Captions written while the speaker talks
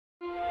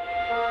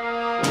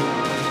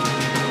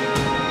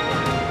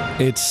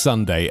It's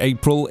Sunday,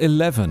 April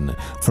 11.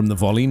 From the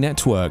Volley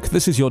Network,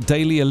 this is your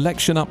daily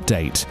election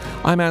update.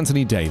 I'm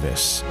Anthony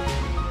Davis.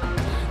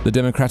 The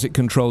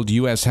Democratic-controlled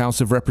U.S. House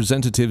of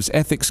Representatives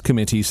Ethics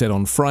Committee said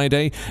on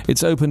Friday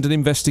it's opened an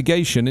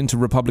investigation into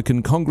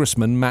Republican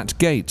Congressman Matt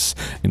Gaetz,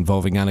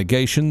 involving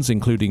allegations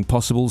including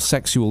possible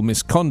sexual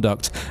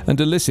misconduct and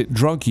illicit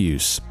drug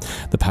use.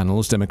 The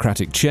panel's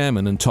Democratic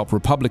chairman and top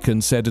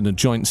Republican said in a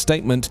joint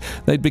statement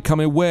they'd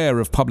become aware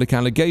of public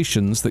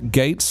allegations that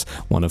Gaetz,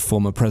 one of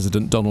former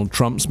President Donald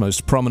Trump's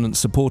most prominent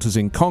supporters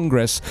in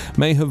Congress,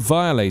 may have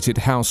violated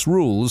House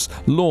rules,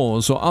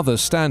 laws, or other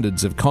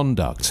standards of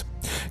conduct.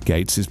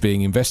 Gaetz is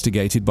being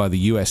investigated by the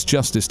U.S.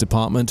 Justice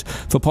Department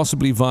for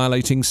possibly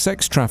violating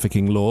sex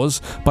trafficking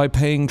laws by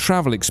paying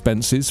travel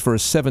expenses for a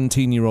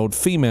 17-year-old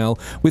female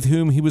with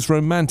whom he was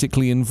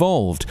romantically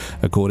involved,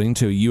 according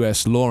to a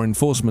U.S. law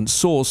enforcement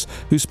source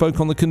who spoke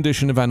on the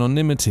condition of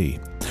anonymity.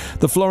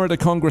 The Florida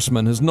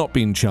congressman has not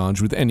been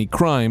charged with any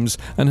crimes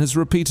and has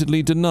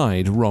repeatedly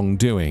denied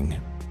wrongdoing.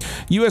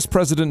 U.S.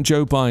 President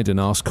Joe Biden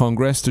asked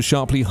Congress to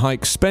sharply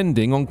hike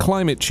spending on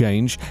climate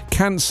change,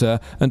 cancer,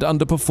 and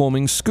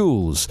underperforming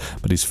schools,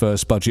 but his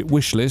first budget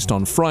wish list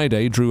on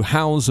Friday drew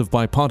howls of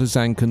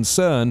bipartisan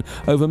concern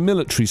over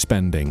military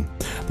spending.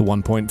 The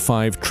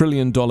 $1.5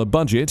 trillion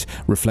budget,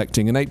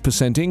 reflecting an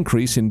 8%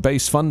 increase in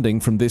base funding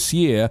from this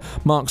year,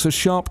 marks a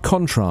sharp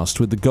contrast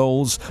with the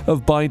goals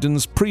of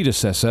Biden's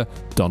predecessor,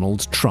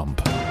 Donald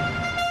Trump.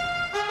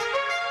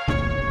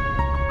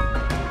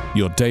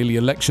 Your daily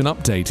election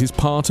update is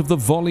part of the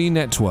Volley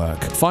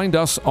Network. Find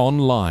us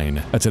online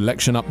at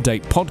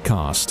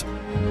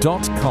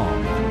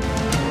electionupdatepodcast.com.